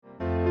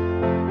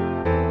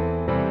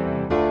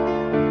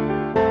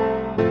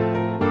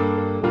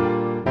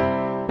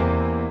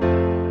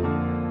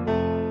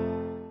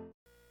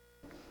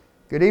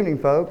Good evening,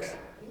 folks,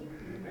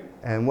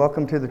 and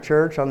welcome to the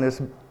church on this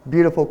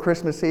beautiful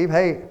Christmas Eve.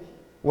 Hey,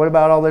 what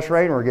about all this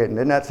rain we're getting?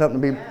 Isn't that something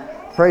to be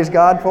praise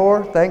God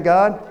for? Thank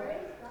God.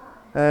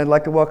 And I'd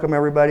like to welcome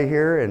everybody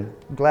here, and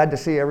glad to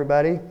see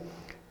everybody.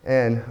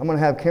 And I'm going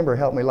to have Kimber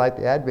help me light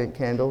the Advent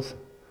candles.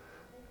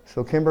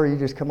 So Kimber, you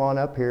just come on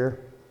up here.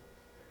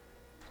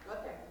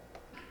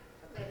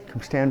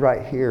 Come stand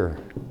right here.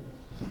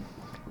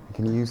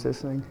 Can you use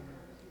this thing?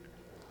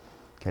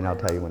 Okay, and I'll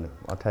tell you when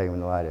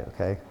to light it.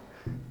 Okay.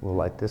 We'll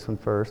light this one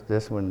first,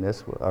 this one,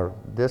 or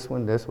this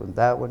one,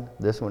 that one,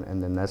 this one,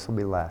 and then this will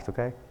be last,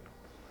 okay?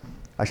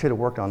 I should have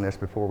worked on this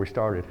before we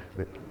started,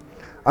 but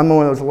I'm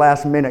one of those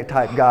last minute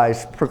type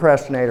guys,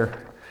 procrastinator.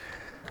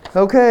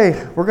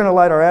 Okay, we're going to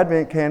light our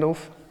Advent candles.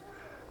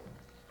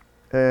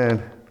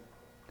 And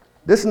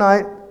this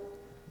night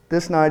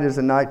is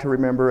a night to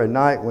remember, a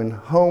night when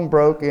home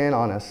broke in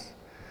on us,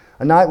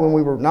 a night when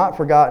we were not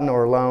forgotten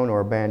or alone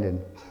or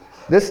abandoned.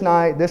 This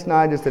night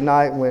is the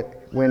night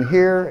when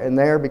here and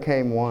there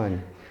became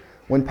one,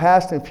 when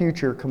past and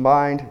future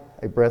combined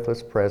a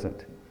breathless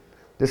present.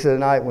 This is a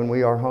night when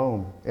we are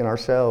home, in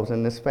ourselves,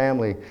 in this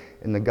family,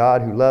 in the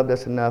God who loved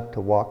us enough to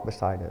walk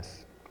beside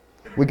us.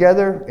 We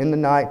gather in the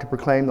night to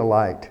proclaim the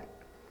light.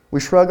 We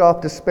shrug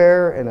off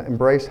despair and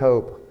embrace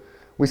hope.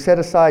 We set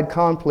aside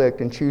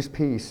conflict and choose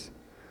peace.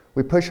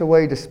 We push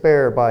away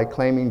despair by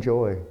claiming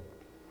joy.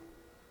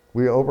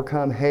 We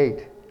overcome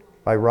hate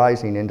by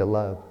rising into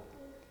love.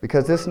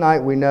 Because this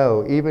night we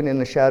know, even in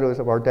the shadows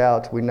of our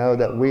doubts, we know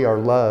that we are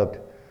loved.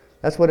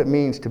 That's what it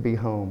means to be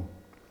home.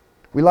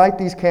 We light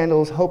these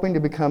candles hoping to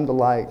become the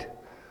light,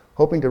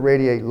 hoping to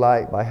radiate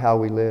light by how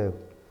we live.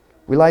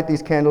 We light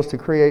these candles to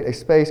create a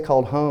space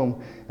called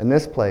home in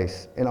this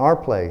place, in our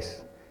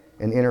place,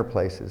 in inner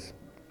places.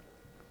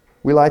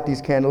 We light these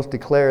candles to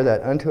declare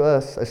that unto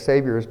us a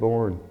Savior is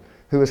born,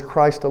 who is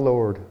Christ the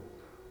Lord,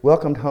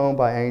 welcomed home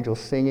by angels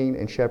singing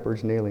and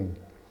shepherds kneeling.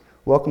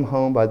 Welcome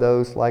home by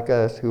those like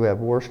us who have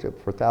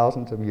worshiped for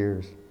thousands of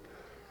years.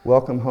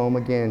 Welcome home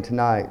again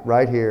tonight,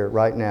 right here,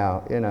 right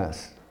now, in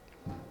us.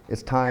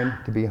 It's time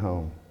to be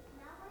home.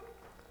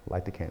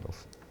 Light the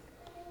candles.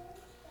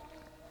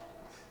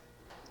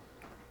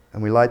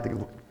 And we light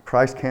the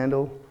Christ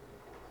candle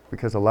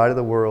because the light of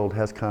the world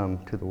has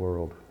come to the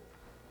world.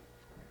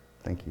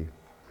 Thank you.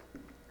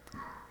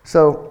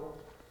 So,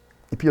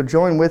 if you'll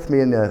join with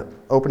me in the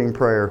opening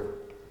prayer.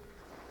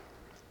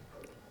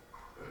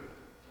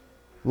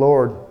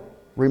 Lord,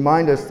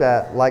 remind us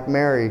that, like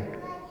Mary,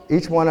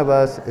 each one of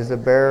us is a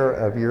bearer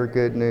of your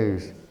good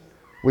news.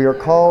 We are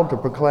called to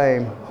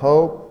proclaim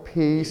hope,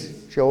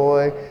 peace,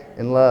 joy,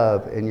 and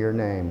love in your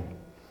name.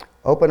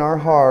 Open our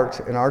hearts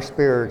and our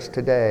spirits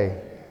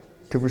today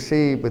to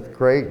receive with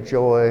great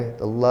joy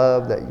the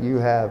love that you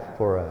have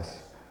for us.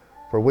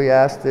 For we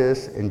ask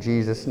this in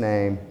Jesus'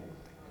 name,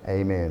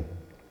 amen.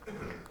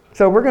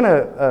 So we're going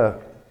to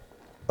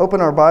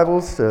open our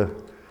Bibles to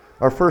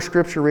our first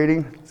scripture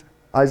reading,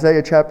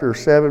 Isaiah chapter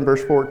 7,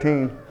 verse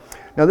 14.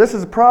 Now this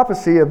is a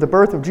prophecy of the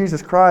birth of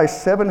Jesus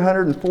Christ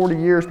 740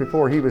 years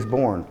before he was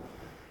born.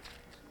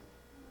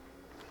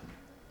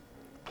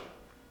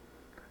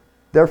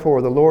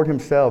 Therefore the Lord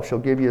himself shall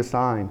give you a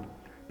sign.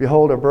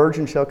 Behold, a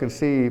virgin shall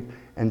conceive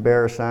and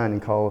bear a son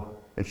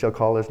and shall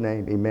call his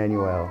name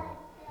Emmanuel.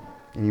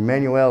 And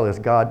Emmanuel is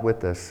God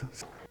with us.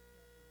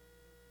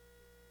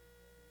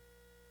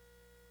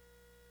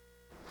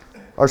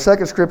 Our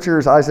second scripture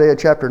is Isaiah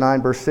chapter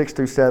 9, verse 6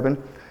 through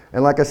 7.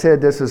 And like I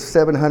said, this is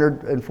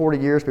 740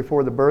 years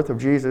before the birth of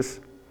Jesus.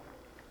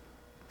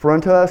 For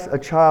unto us a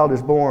child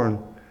is born,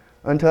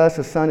 unto us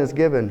a son is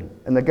given,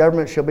 and the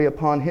government shall be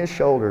upon his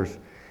shoulders,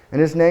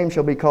 and his name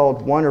shall be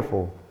called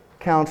Wonderful,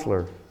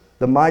 Counselor,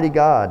 the Mighty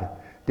God,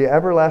 the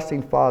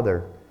Everlasting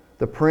Father,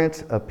 the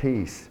Prince of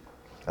Peace.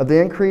 Of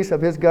the increase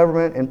of his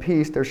government and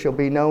peace there shall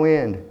be no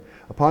end,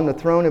 upon the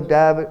throne of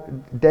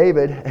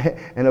David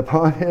and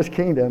upon his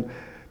kingdom,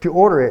 to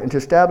order it and to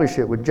establish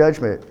it with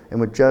judgment and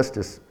with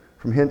justice,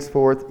 from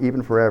henceforth,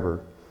 even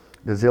forever.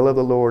 The zeal of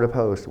the Lord of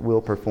hosts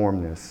will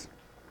perform this.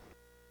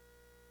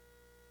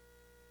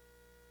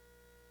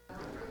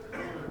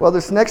 Well,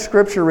 this next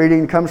scripture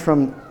reading comes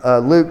from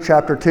Luke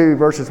chapter 2,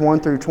 verses 1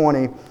 through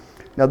 20.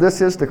 Now,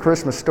 this is the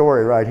Christmas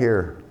story right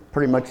here.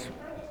 Pretty much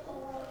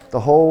the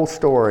whole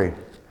story.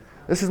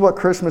 This is what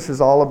Christmas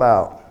is all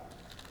about.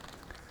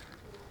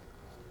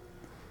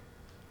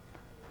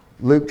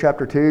 Luke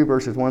chapter 2,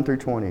 verses 1 through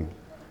 20.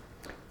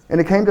 And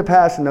it came to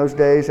pass in those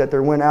days that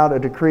there went out a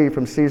decree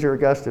from Caesar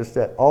Augustus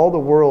that all the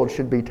world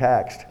should be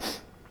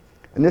taxed.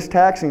 And this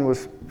taxing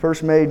was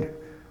first made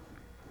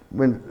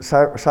when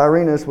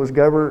Cyrenius was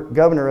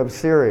governor of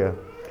Syria.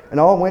 And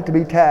all went to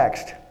be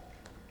taxed,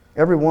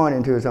 every one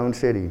into his own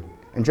city.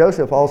 And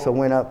Joseph also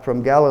went up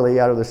from Galilee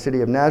out of the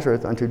city of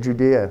Nazareth unto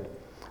Judea,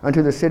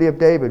 unto the city of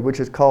David, which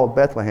is called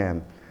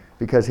Bethlehem,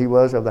 because he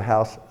was of the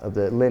house of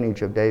the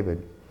lineage of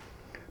David,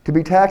 to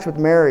be taxed with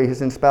Mary,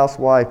 his espoused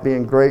wife,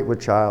 being great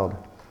with child.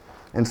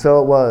 And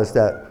so it was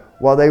that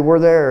while they were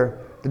there,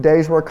 the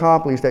days were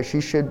accomplished that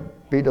she should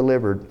be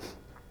delivered.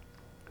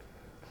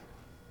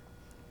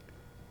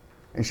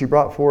 And she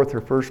brought forth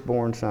her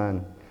firstborn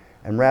son,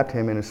 and wrapped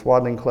him in his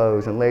swaddling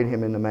clothes, and laid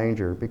him in the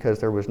manger, because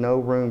there was no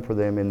room for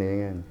them in the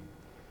inn.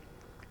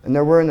 And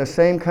there were in the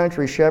same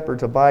country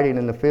shepherds abiding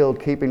in the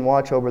field, keeping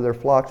watch over their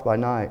flocks by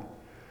night.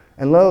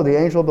 And lo, the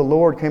angel of the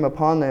Lord came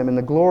upon them, and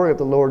the glory of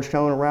the Lord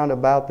shone around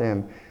about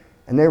them,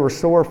 and they were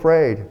sore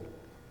afraid.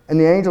 And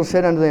the angel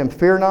said unto them,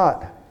 Fear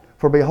not,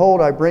 for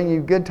behold, I bring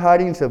you good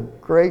tidings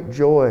of great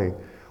joy,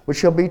 which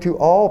shall be to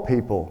all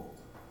people.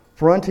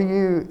 For unto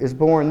you is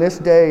born this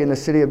day in the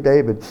city of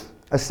David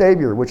a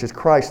Savior, which is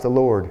Christ the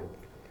Lord.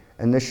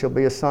 And this shall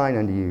be a sign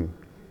unto you.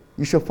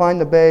 You shall find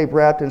the babe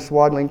wrapped in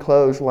swaddling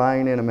clothes,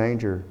 lying in a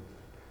manger.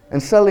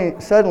 And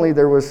suddenly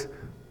there was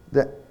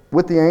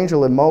with the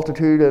angel a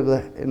multitude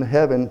in the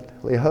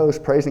heavenly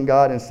host, praising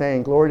God and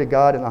saying, Glory to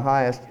God in the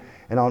highest,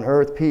 and on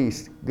earth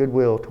peace,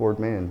 goodwill toward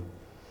men.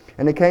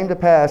 And it came to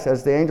pass,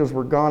 as the angels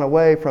were gone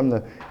away from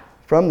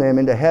them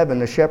into heaven,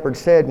 the shepherds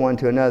said one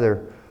to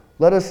another,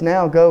 Let us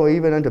now go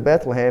even unto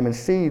Bethlehem, and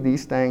see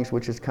these things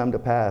which is come to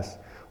pass,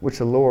 which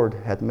the Lord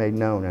hath made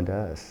known unto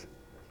us.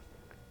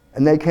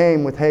 And they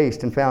came with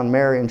haste, and found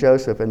Mary and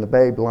Joseph and the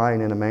babe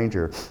lying in a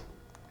manger.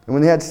 And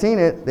when they had seen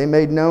it, they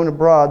made known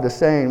abroad the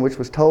saying which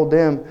was told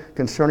them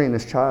concerning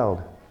this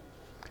child.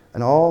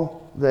 And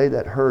all they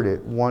that heard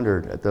it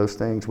wondered at those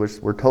things which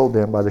were told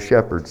them by the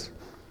shepherds.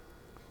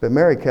 But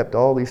Mary kept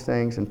all these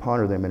things and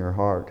pondered them in her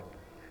heart.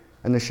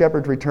 And the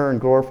shepherds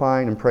returned,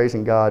 glorifying and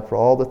praising God for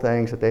all the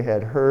things that they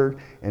had heard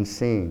and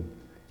seen,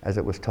 as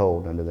it was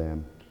told unto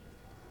them.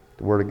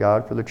 The word of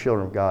God for the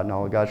children of God. And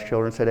all of God's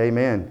children said,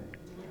 Amen.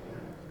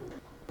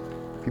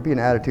 If you be an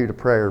attitude of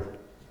prayer.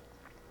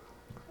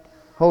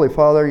 Holy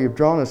Father, you've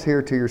drawn us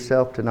here to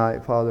yourself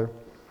tonight, Father.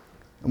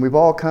 And we've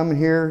all come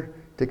here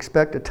to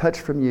expect a touch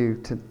from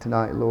you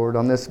tonight, Lord,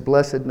 on this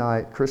blessed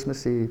night,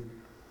 Christmas Eve.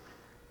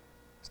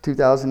 It's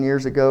 2,000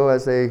 years ago,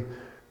 as they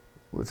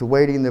was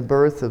awaiting the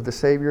birth of the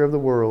Savior of the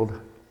world.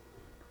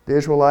 The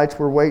Israelites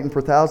were waiting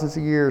for thousands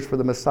of years for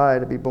the Messiah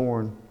to be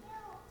born.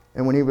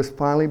 And when he was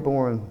finally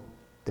born,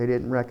 they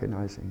didn't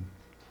recognize him.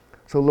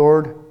 So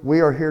Lord, we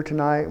are here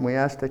tonight, and we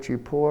ask that you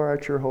pour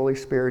out your Holy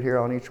Spirit here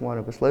on each one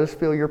of us. Let us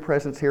feel your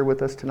presence here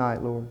with us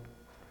tonight, Lord.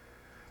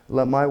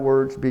 Let my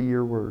words be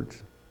your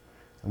words.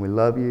 And we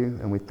love you,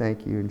 and we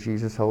thank you in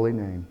Jesus' holy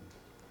name.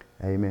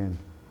 Amen.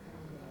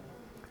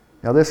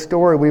 Now this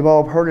story, we've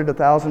all heard it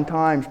 1,000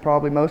 times,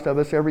 probably most of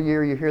us. Every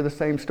year you hear the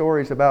same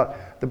stories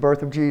about the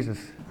birth of Jesus.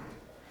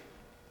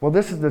 Well,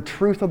 this is the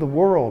truth of the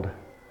world.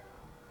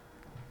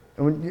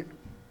 And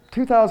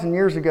 2,000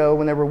 years ago,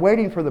 when they were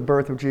waiting for the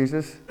birth of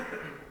Jesus,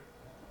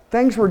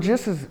 things were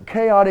just as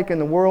chaotic in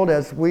the world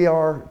as we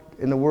are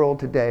in the world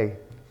today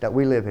that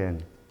we live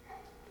in.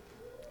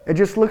 It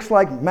just looks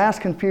like mass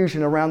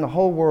confusion around the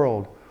whole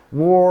world.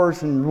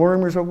 Wars and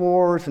rumors of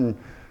wars and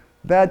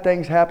bad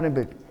things happening,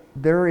 but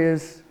there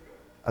is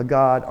a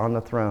God on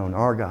the throne,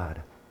 our God.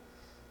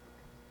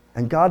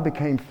 And God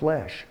became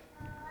flesh.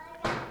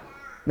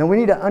 Now we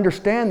need to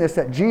understand this,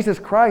 that Jesus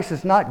Christ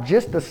is not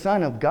just the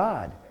Son of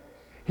God.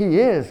 He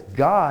is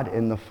God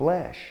in the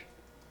flesh.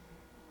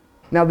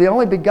 Now the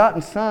only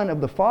begotten Son of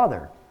the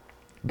Father,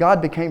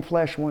 God became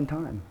flesh one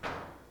time.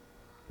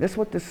 That's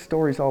what this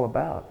story is all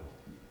about.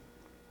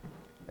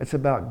 It's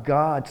about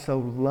God so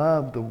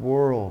loved the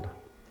world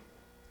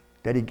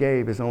that he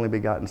gave his only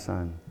begotten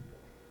Son,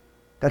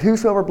 that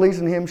whosoever believes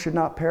in him should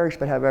not perish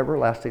but have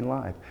everlasting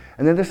life.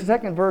 And then the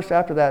second verse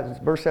after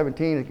that, verse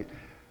 17,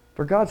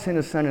 for God sent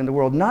his Son into the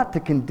world not to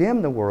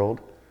condemn the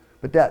world,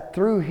 but that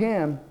through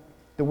him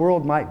the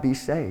world might be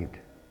saved.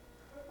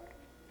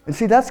 And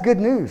see, that's good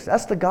news.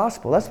 That's the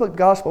gospel. That's what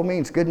gospel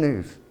means, good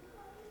news.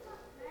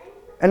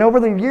 And over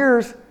the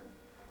years,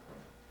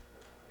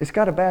 it's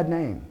got a bad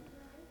name.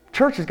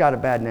 Church has got a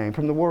bad name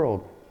from the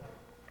world.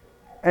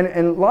 And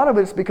a lot of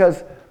it's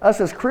because us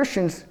as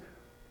Christians,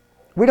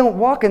 we don't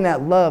walk in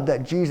that love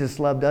that Jesus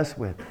loved us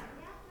with.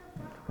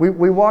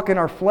 We walk in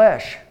our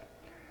flesh,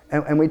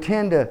 and we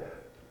tend to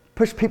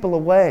push people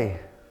away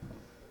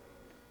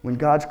when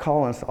God's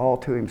calling us all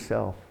to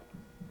himself.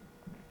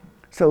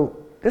 So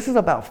this is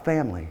about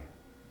family.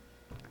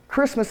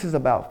 Christmas is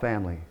about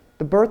family.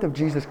 The birth of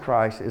Jesus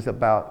Christ is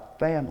about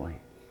family.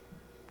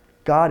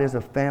 God is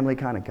a family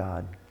kind of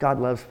God.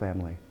 God loves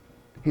family.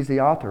 He's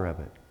the author of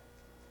it.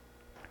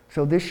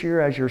 So this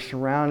year, as you're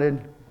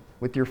surrounded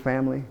with your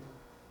family,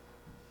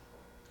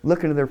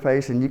 look into their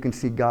face and you can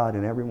see God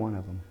in every one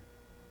of them.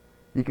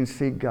 You can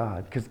see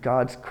God, because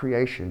God's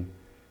creation,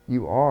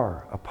 you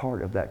are a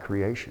part of that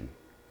creation.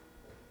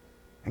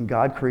 And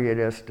God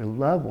created us to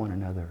love one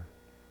another.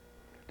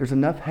 There's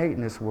enough hate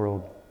in this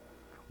world.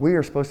 We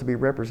are supposed to be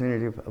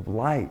representative of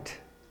light.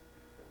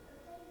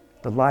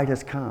 The light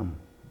has come.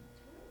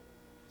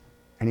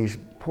 And he's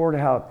poured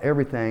out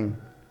everything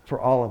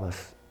for all of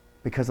us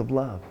because of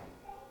love.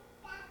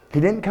 He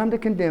didn't come to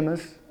condemn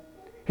us.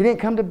 He didn't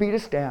come to beat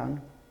us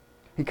down.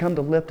 He came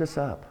to lift us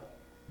up.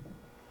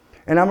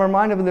 And I'm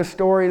reminded of this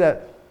story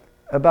that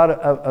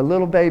about a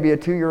little baby, a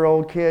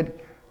 2-year-old kid,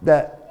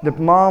 that the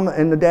mom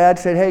and the dad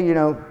said, hey,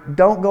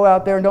 don't go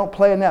out there and don't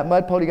play in that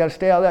mud puddle. You got to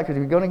stay out of that, because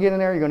if you're going to get in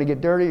there, you're going to get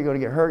dirty, you're going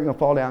to get hurt, you're going to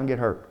fall down and get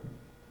hurt.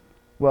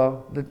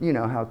 Well, you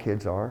know how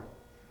kids are.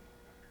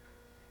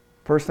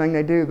 First thing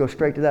they do, go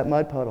straight to that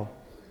mud puddle.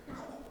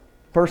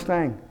 First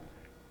thing.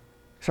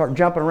 Start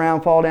jumping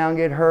around, fall down,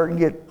 get hurt, and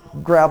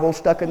get gravel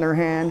stuck in their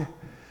hand.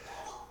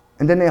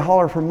 And then they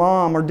holler for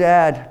mom or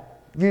dad,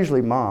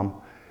 usually mom.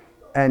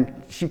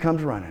 And she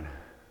comes running.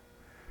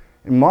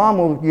 And mom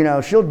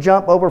will, she'll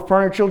jump over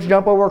furniture, she'll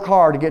jump over a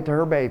car to get to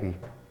her baby.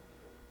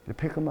 To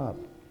pick them up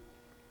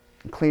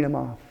and clean them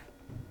off.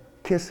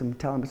 Kiss them,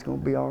 tell them it's going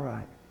to be all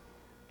right.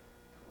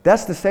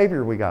 That's the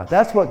Savior we got.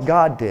 That's what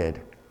God did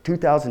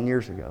 2,000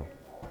 years ago.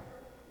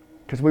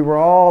 Because we were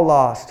all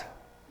lost.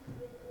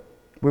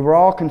 We were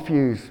all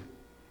confused.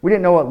 We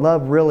didn't know what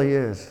love really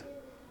is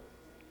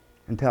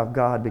until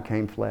God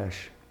became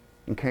flesh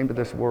and came to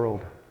this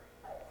world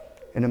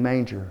in a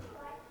manger.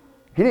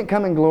 He didn't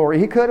come in glory.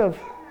 He could have.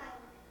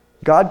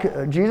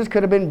 Jesus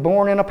could have been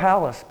born in a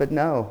palace, but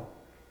no.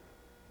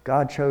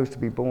 God chose to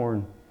be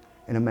born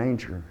in a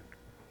manger.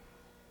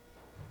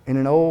 In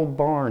an old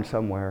barn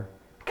somewhere,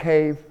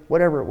 cave,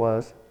 whatever it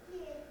was.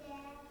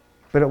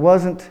 But it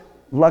wasn't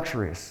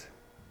luxurious.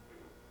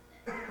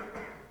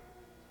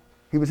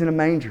 He was in a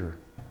manger,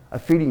 a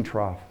feeding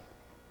trough.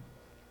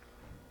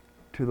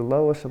 To the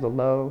lowest of the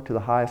low, to the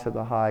highest of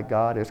the high,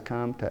 God has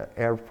come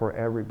for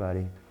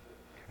everybody.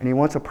 And He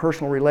wants a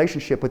personal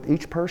relationship with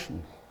each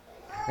person.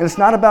 And it's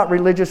not about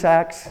religious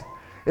acts.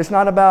 It's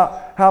not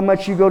about how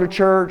much you go to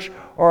church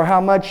or how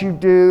much you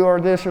do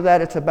or this or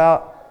that. It's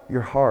about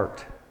your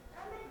heart.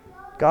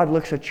 God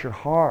looks at your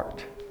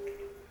heart.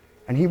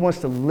 And He wants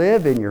to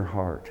live in your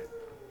heart.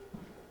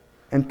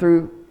 And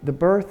through the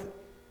birth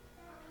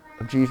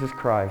of Jesus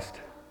Christ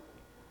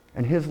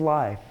and His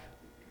life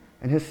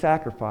and His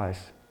sacrifice,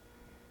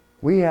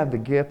 we have the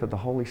gift of the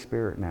Holy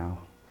Spirit now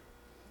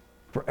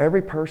for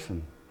every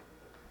person,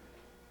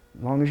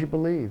 as long as you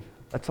believe.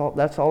 That's all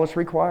that's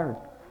required.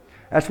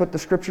 That's what the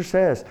Scripture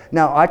says.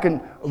 Now,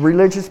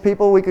 religious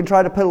people, we can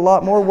try to put a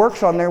lot more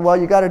works on there. Well,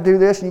 you got to do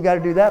this and you got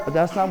to do that, but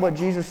that's not what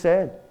Jesus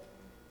said.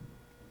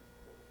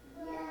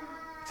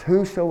 It's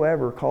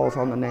whosoever calls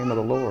on the name of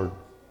the Lord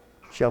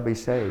shall be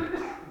saved.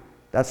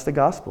 That's the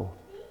gospel.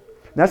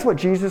 And that's what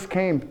Jesus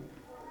came.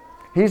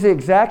 He's the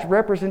exact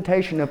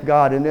representation of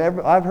God. And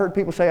I've heard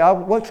people say,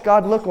 what's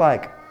God look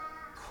like?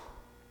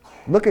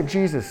 Look at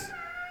Jesus.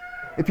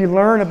 If you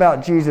learn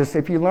about Jesus,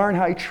 if you learn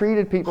how He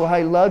treated people, how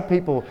He loved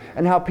people,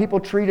 and how people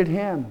treated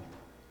Him,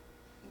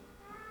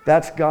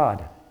 that's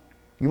God.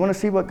 You want to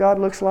see what God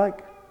looks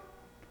like?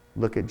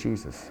 Look at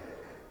Jesus.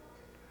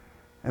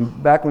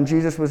 And back when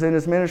Jesus was in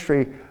His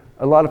ministry,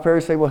 a lot of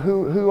Pharisees say, well,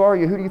 who are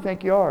you? Who do you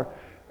think you are?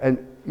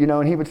 And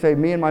He would say,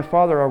 me and my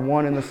Father are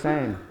one and the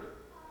same.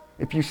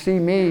 If you see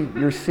me,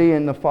 you're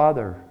seeing the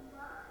Father.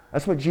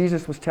 That's what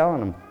Jesus was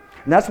telling them.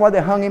 And that's why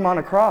they hung Him on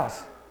a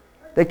cross.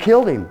 They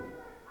killed Him.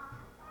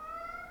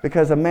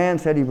 Because a man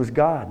said He was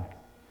God.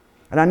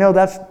 And I know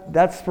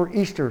that's for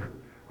Easter,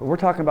 but we're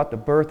talking about the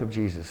birth of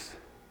Jesus.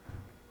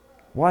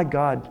 Why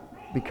God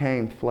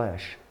became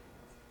flesh.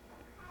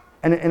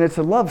 And it's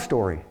a love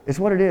story. It's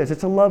what it is.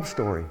 It's a love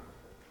story.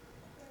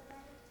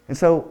 And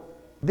so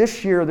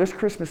this year, this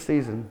Christmas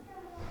season,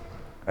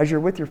 as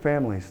you're with your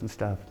families and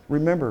stuff,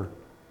 remember,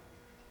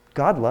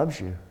 God loves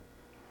you.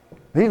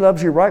 He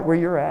loves you right where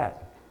you're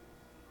at.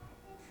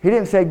 He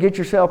didn't say, get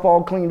yourself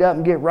all cleaned up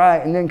and get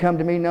right and then come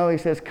to me. No, He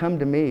says, come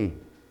to me,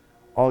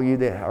 all you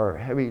that are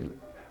heavy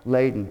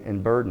laden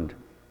and burdened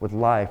with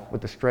life,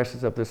 with the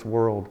stresses of this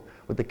world,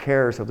 with the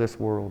cares of this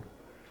world,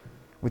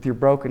 with your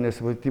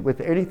brokenness, with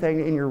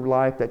anything in your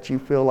life that you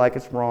feel like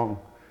it's wrong.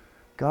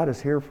 God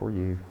is here for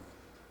you.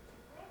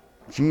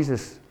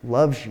 Jesus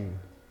loves you.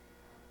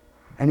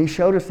 And He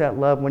showed us that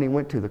love when He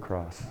went to the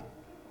cross.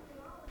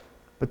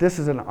 But this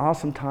is an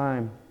awesome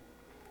time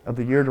of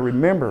the year to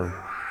remember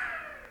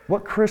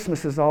what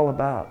Christmas is all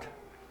about.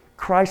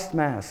 Christ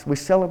Mass. We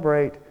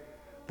celebrate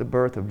the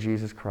birth of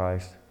Jesus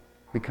Christ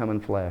becoming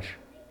flesh.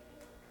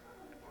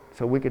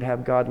 So we could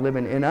have God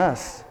living in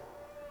us.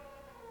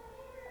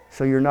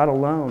 So you're not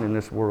alone in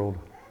this world.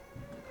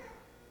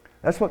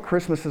 That's what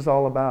Christmas is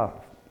all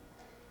about.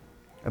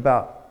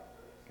 About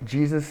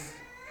Jesus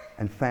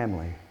and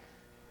family.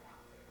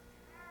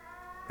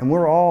 And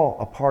we're all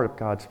a part of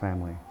God's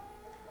family.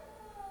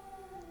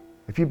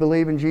 If you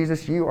believe in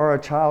Jesus, you are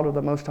a child of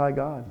the Most High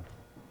God.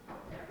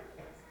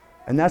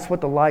 And that's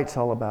what the light's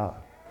all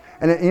about.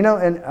 And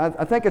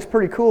I think it's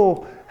pretty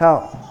cool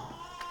how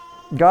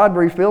God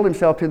revealed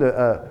Himself to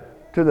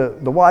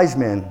the wise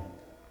men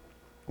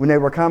when they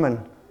were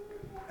coming.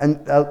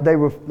 And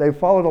they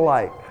followed a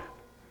light.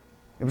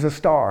 It was a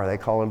star. They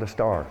call it a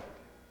star.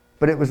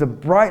 But it was a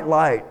bright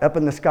light up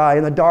in the sky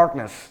in the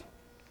darkness.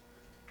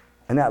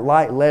 And that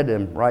light led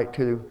them right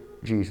to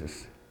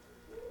Jesus.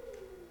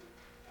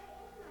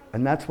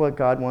 And that's what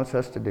God wants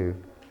us to do.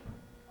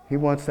 He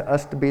wants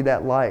us to be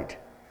that light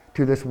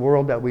to this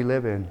world that we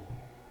live in.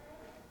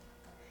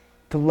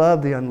 To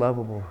love the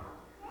unlovable.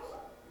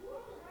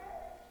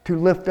 To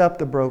lift up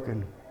the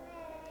broken.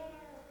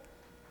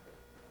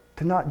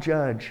 To not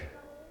judge.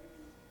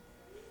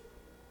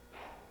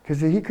 Because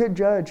He could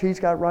judge. He's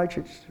got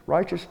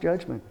righteous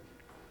judgment.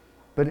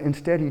 But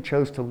instead he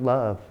chose to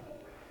love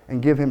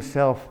and give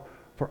himself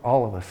for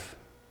all of us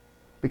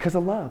because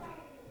of love.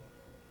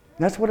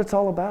 And that's what it's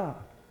all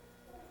about.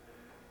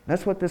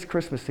 That's what this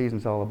Christmas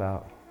season's all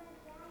about.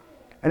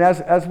 And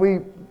as we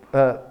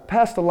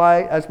pass the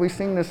light, as we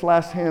sing this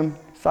last hymn,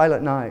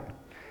 Silent Night,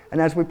 and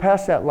as we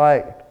pass that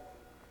light,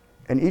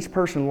 and each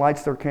person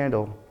lights their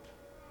candle,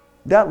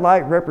 that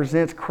light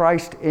represents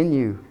Christ in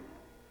you.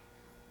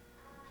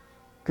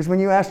 Because when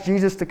you ask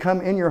Jesus to come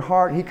in your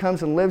heart, he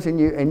comes and lives in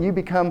you, and you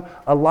become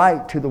a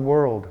light to the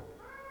world.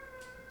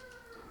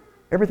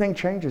 Everything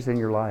changes in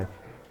your life.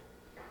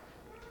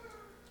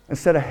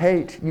 Instead of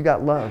hate, you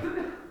got love.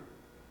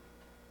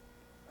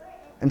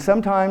 And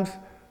sometimes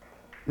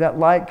that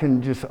light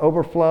can just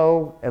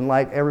overflow and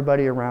light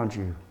everybody around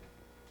you.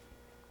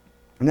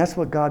 And that's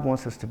what God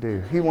wants us to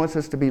do. He wants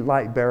us to be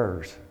light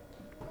bearers,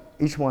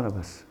 each one of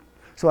us.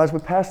 So as we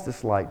pass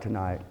this light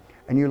tonight,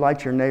 and you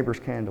light your neighbor's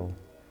candle,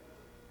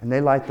 and they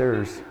light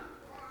theirs,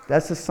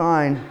 that's a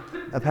sign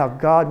of how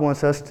God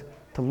wants us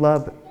to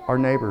love our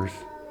neighbors.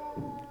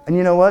 And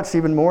you know what? It's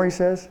even more, he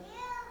says,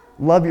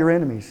 love your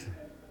enemies.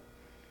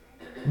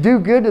 Do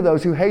good to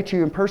those who hate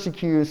you and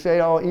persecute you and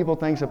say all evil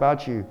things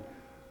about you.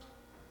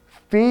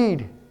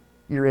 Feed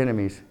your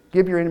enemies.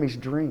 Give your enemies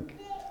drink.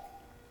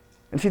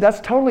 And see, that's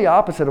totally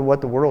opposite of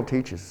what the world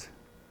teaches.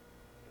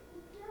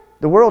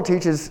 The world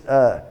teaches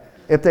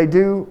if they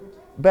do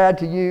bad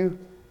to you,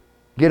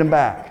 get them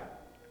back.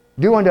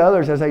 Do unto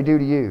others as they do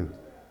to you.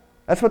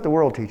 That's what the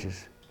world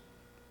teaches.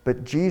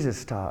 But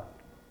Jesus taught,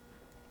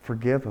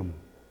 forgive them,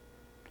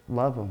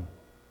 love them,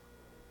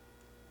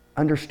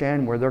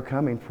 understand where they're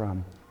coming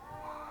from.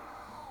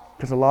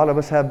 Because a lot of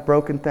us have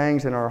broken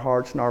things in our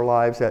hearts and our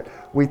lives that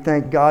we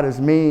think God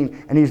is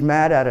mean and he's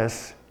mad at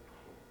us.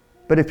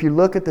 But if you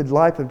look at the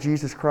life of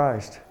Jesus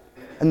Christ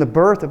and the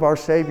birth of our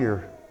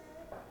Savior,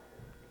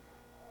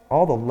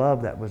 all the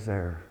love that was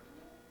there,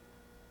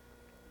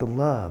 the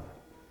love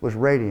was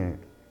radiant.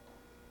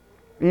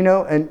 You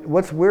know, and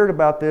what's weird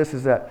about this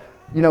is that,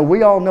 you know,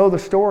 we all know the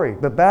story,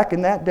 but back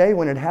in that day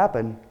when it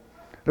happened,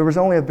 there was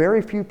only a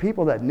very few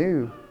people that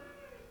knew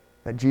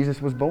that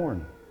Jesus was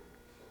born.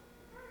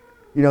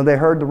 You know, they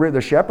heard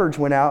the shepherds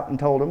went out and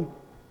told them.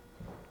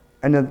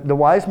 And the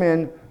wise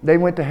men, they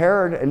went to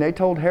Herod and they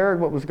told Herod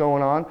what was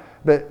going on,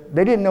 but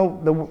they didn't know,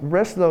 the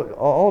rest of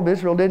all of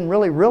Israel didn't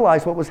really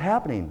realize what was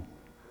happening.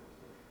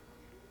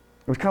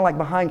 It was kind of like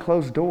behind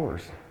closed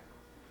doors.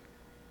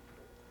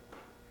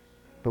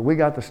 But we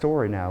got the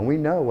story now, and we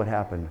know what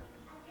happened.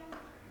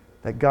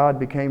 That God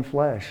became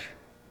flesh,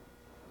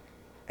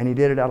 and he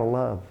did it out of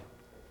love.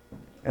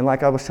 And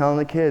like I was telling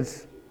the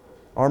kids,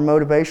 our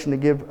motivation to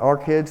give our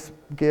kids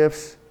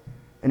gifts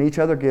and each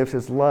other gifts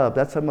is love.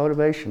 That's a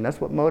motivation. That's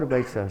what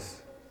motivates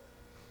us.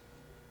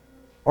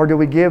 Or do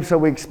we give so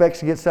we expect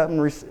to get something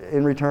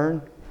in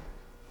return?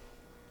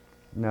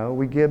 No,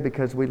 we give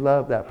because we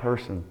love that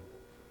person.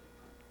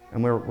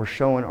 And we're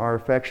showing our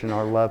affection,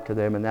 our love to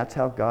them, and that's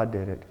how God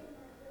did it.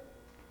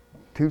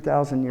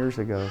 2,000 years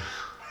ago,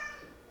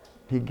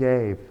 he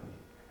gave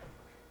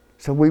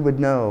so we would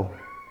know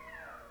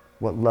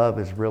what love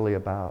is really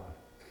about.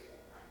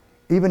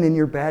 Even in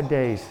your bad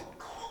days,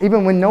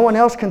 even when no one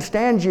else can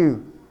stand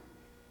you,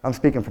 I'm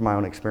speaking from my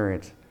own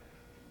experience,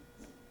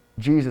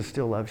 Jesus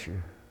still loves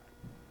you.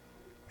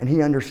 And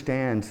he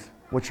understands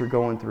what you're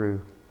going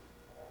through.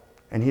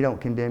 And he don't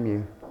condemn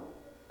you.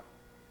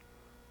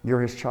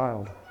 You're his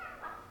child.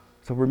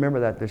 So remember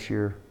that this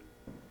year,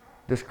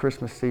 this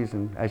Christmas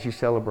season, as you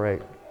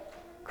celebrate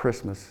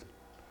Christmas.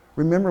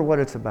 Remember what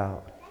it's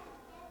about.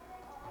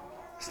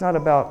 It's not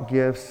about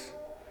gifts.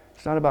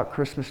 It's not about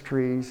Christmas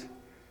trees.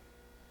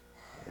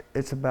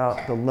 It's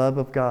about the love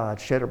of God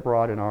shed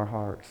abroad in our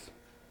hearts.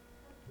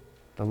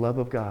 The love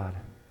of God.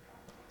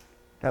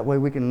 That way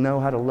we can know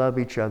how to love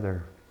each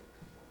other,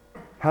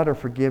 how to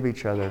forgive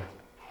each other.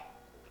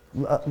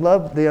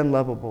 Love the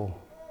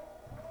unlovable.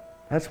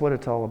 That's what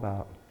it's all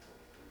about.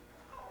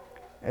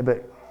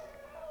 But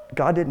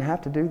God didn't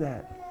have to do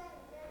that.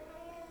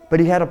 But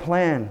he had a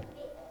plan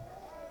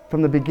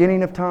from the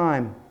beginning of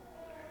time.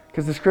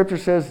 Because the scripture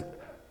says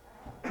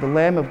the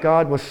Lamb of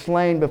God was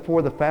slain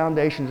before the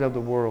foundations of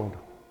the world.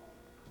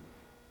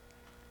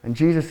 And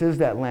Jesus is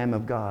that Lamb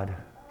of God.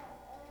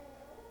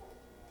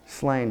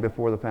 Slain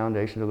before the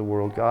foundations of the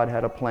world. God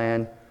had a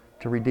plan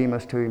to redeem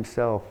us to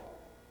himself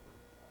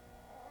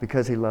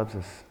because he loves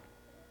us.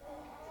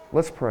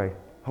 Let's pray.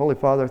 Holy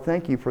Father,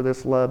 thank you for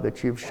this love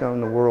that you've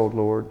shown the world,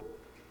 Lord.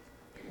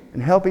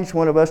 And help each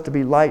one of us to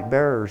be light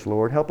bearers,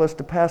 Lord. Help us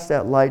to pass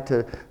that light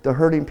to the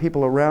hurting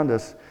people around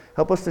us.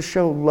 Help us to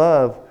show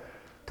love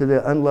to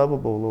the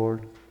unlovable,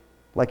 Lord,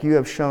 like you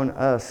have shown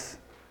us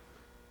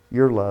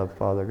your love,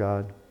 Father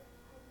God.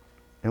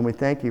 And we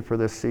thank you for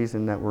this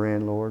season that we're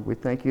in, Lord. We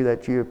thank you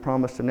that you have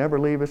promised to never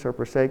leave us or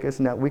forsake us,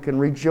 and that we can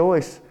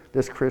rejoice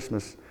this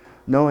Christmas,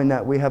 knowing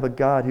that we have a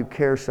God who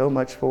cares so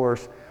much for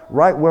us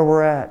right where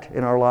we're at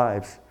in our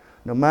lives.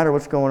 No matter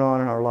what's going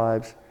on in our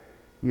lives,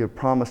 you have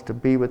promised to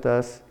be with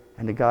us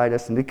and to guide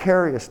us and to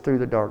carry us through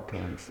the dark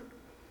times,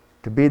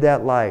 to be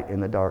that light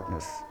in the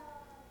darkness.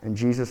 In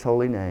Jesus'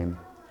 holy name,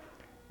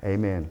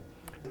 Amen.